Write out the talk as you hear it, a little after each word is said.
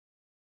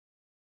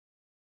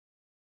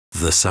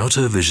The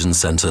SAUTER Vision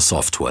Center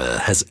software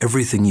has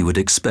everything you would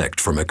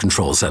expect from a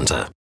control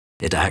center.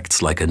 It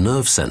acts like a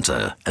nerve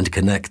center and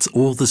connects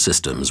all the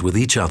systems with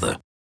each other.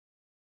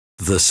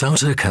 The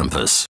SAUTER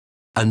Campus,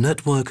 a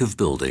network of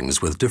buildings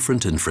with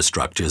different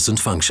infrastructures and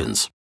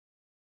functions.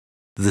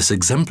 This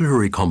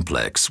exemplary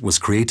complex was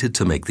created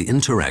to make the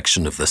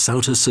interaction of the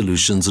SAUTER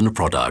solutions and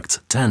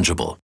products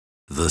tangible.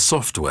 The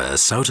software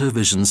SAUTER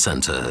Vision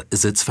Center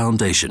is its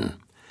foundation.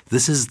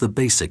 This is the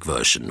basic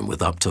version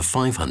with up to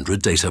 500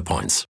 data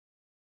points.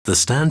 The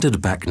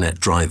standard BACnet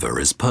driver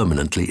is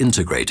permanently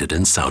integrated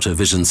in SAUTER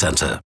Vision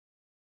Center.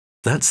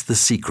 That's the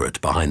secret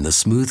behind the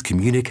smooth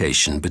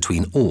communication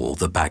between all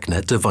the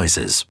BACnet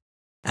devices.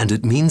 And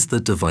it means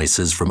that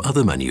devices from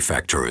other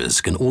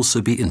manufacturers can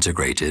also be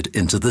integrated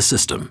into the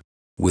system.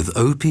 With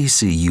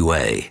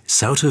OPC-UA,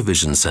 SAUTER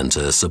Vision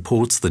Center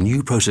supports the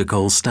new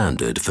protocol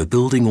standard for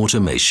building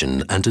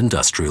automation and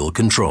industrial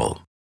control.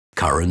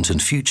 Current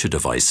and future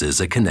devices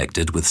are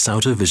connected with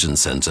SAUTER Vision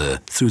Center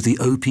through the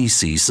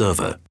OPC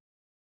server.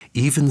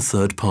 Even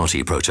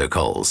third-party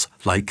protocols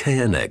like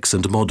KNX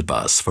and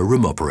Modbus for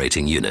room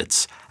operating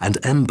units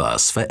and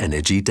MBus for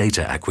energy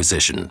data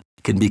acquisition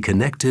can be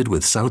connected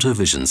with SAUTER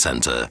Vision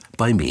Center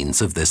by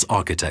means of this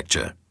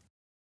architecture.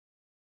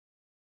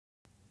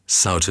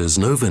 SAUTER's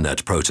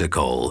NovaNet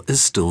protocol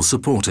is still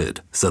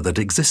supported so that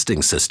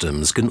existing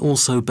systems can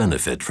also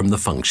benefit from the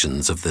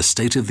functions of the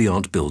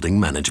state-of-the-art building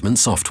management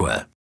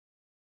software.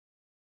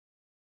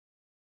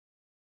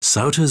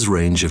 SAUTER's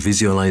range of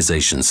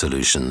visualization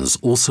solutions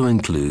also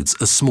includes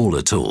a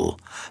smaller tool,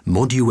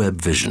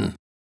 moduWeb Vision,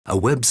 a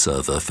web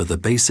server for the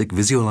basic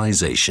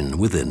visualization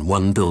within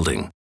one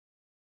building.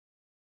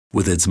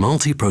 With its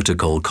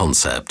multi-protocol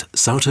concept,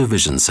 SAUTER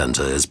Vision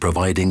Center is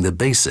providing the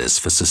basis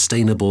for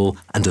sustainable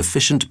and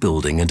efficient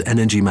building and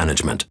energy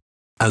management,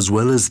 as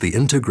well as the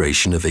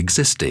integration of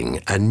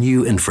existing and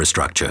new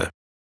infrastructure,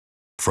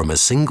 from a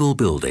single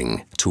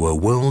building to a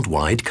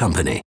worldwide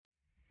company.